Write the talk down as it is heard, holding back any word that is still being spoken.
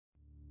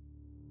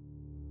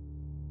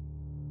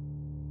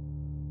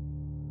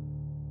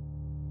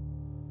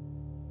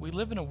We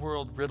live in a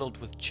world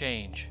riddled with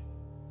change.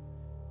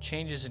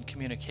 Changes in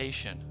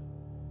communication,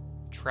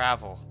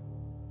 travel,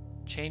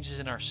 changes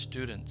in our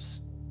students,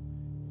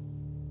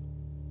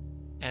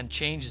 and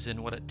changes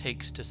in what it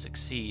takes to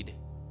succeed.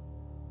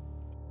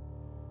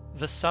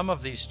 The sum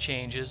of these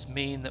changes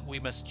mean that we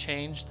must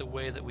change the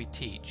way that we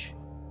teach,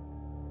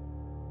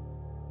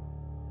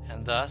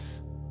 and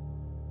thus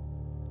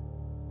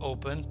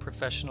open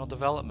professional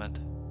development.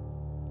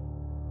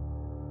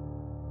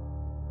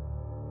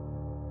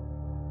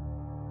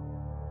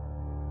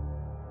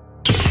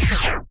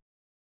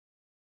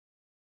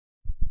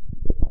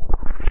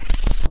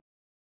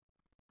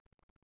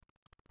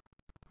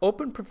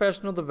 Open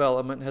Professional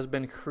Development has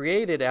been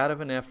created out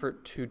of an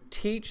effort to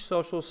teach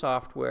social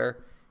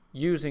software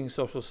using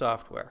social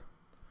software.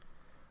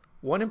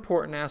 One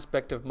important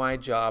aspect of my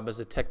job as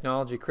a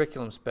technology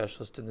curriculum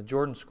specialist in the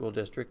Jordan School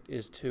District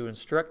is to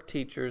instruct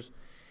teachers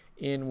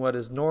in what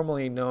is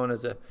normally known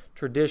as a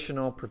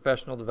traditional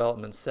professional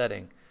development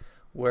setting,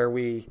 where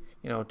we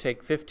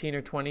take 15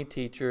 or 20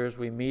 teachers,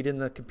 we meet in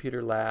the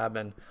computer lab,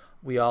 and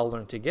we all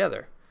learn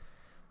together.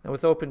 Now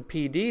with Open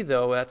PD,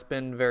 though, that's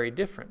been very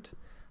different.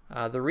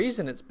 The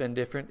reason it's been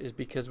different is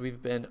because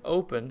we've been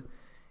open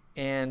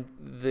and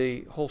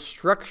the whole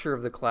structure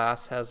of the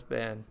class has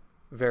been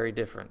very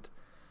different.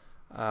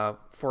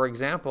 For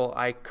example,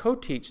 I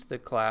co-teach the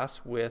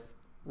class with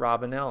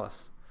Robin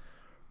Ellis.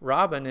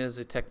 Robin is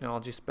a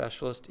technology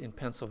specialist in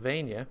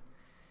Pennsylvania,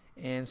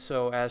 and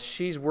so as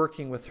she's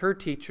working with her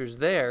teachers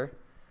there,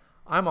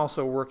 I'm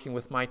also working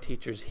with my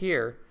teachers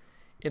here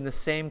in the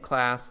same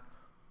class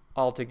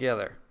all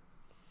together.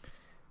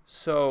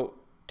 So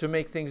to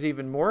make things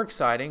even more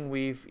exciting,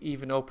 we've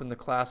even opened the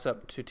class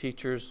up to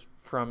teachers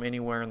from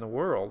anywhere in the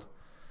world,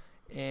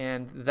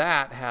 and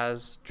that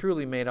has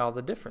truly made all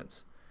the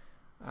difference.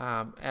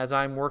 As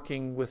I'm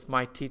working with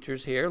my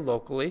teachers here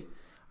locally,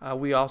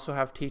 we also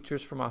have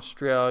teachers from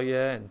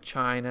Australia and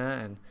China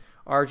and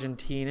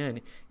Argentina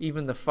and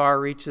even the far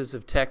reaches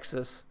of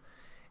Texas,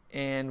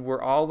 and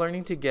we're all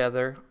learning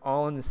together,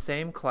 all in the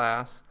same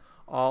class,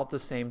 all at the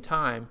same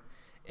time.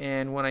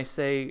 And when I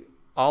say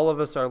all of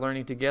us are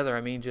learning together,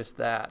 I mean just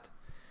that,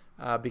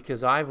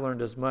 because I've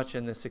learned as much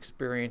in this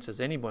experience as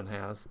anyone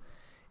has,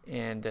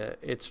 and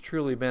it's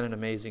truly been an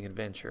amazing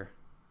adventure.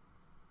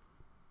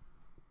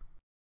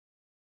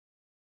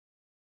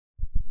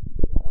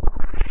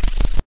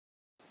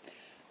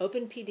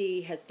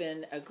 OpenPD has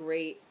been a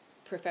great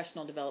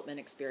professional development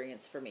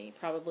experience for me,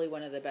 probably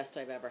one of the best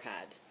I've ever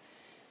had.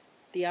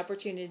 The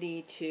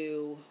opportunity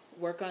to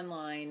work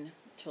online,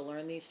 to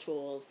learn these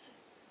tools,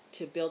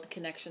 to build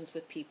connections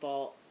with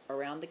people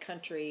around the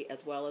country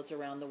as well as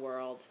around the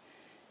world,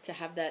 to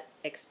have that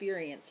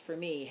experience for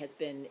me has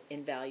been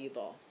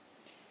invaluable.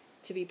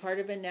 To be part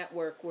of a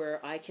network where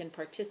I can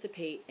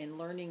participate in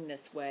learning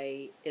this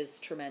way is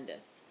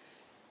tremendous.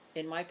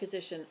 In my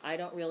position, I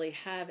don't really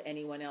have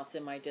anyone else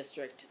in my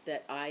district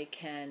that I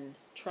can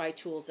try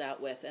tools out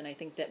with, and I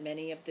think that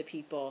many of the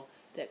people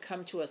that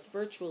come to us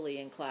virtually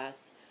in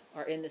class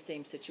are in the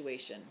same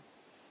situation.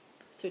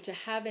 So to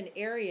have an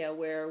area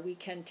where we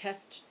can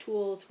test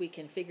tools, we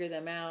can figure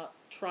them out,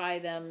 try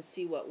them,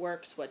 see what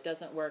works, what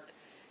doesn't work,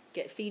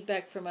 get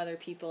feedback from other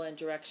people and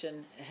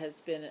direction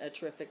has been a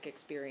terrific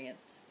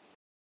experience.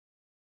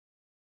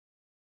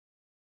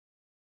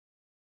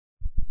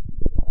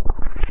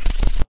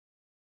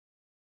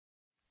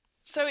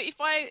 So if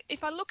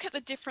I look at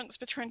the difference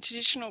between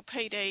traditional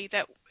PD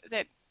that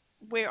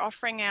we're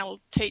offering our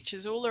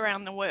teachers all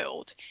around the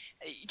world,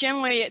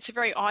 generally it's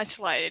very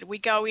isolated. We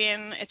go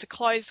in, it's a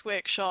closed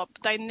workshop,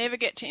 they never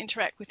get to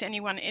interact with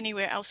anyone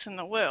anywhere else in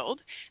the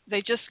world, they're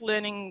just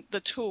learning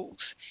the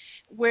tools.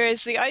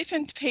 Whereas the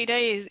Open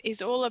PD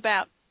is all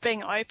about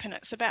being open.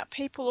 It's about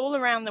people all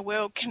around the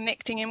world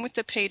connecting in with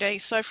the PD.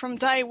 So from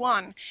day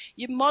one,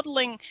 you're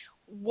modeling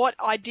what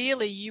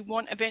ideally you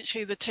want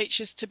eventually the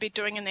teachers to be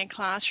doing in their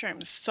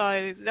classrooms.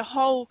 So the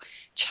whole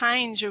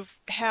change of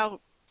how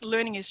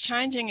learning is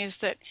changing is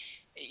that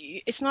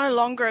it's no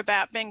longer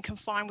about being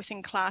confined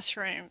within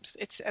classrooms.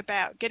 It's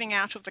about getting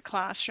out of the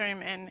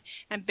classroom and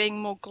being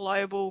more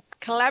global,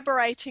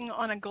 collaborating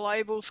on a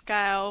global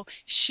scale,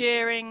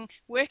 sharing,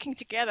 working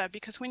together,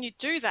 because when you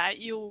do that,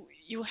 you'll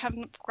have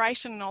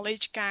greater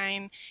knowledge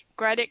gain,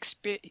 great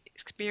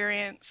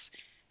experience.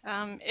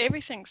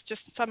 Everything's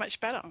just so much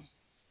better.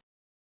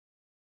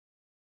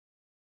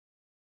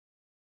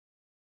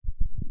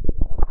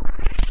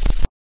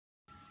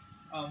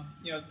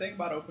 The thing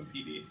about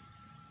OpenPD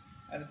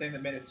and the thing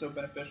that made it so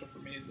beneficial for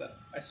me is that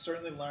I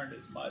certainly learned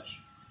as much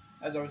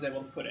as I was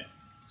able to put in.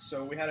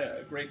 So we had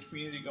a great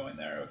community going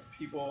there of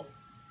people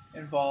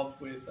involved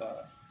with,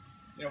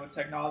 with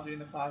technology in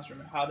the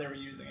classroom and how they were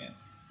using it.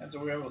 And so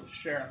we were able to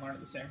share and learn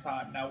at the same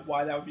time. Now,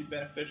 why that would be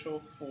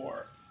beneficial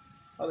for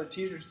other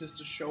teachers just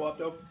to show up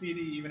to OpenPD,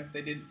 even if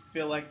they didn't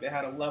feel like they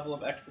had a level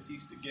of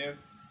expertise to give,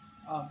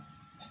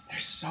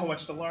 there's so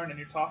much to learn, and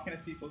you're talking to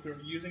people who are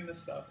using this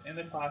stuff in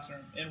the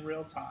classroom in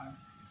real time,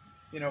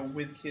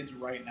 with kids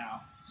right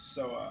now.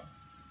 So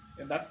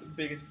that's the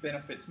biggest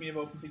benefit to me of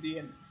OpenPD,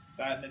 and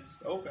it's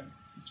open,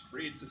 it's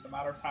free, it's just a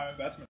matter of time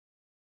investment.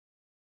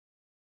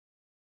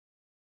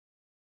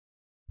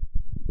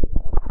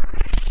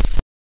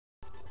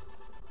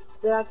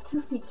 There are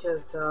two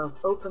features of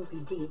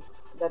OpenPD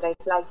that I'd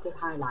like to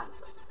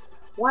highlight.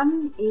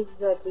 One is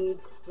that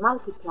it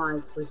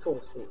multiplies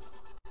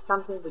resources,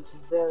 something which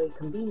is very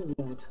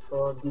convenient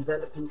for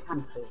developing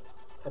countries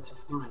such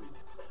as mine.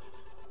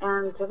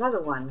 And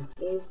another one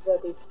is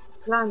that it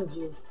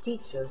plunges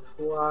teachers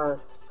who are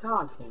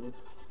starting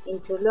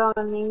into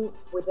learning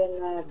within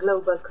a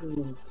global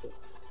community,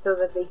 so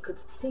that they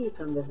could see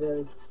from the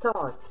very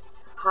start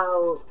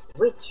how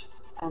rich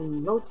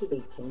and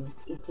motivating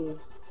it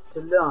is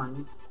to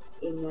learn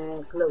in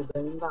a global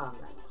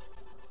environment.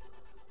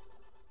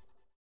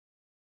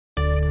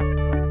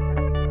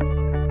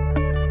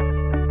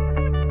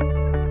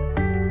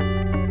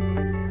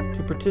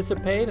 To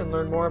participate and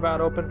learn more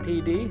about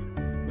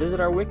OpenPD, visit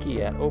our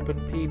wiki at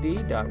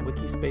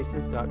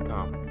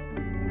openpd.wikispaces.com.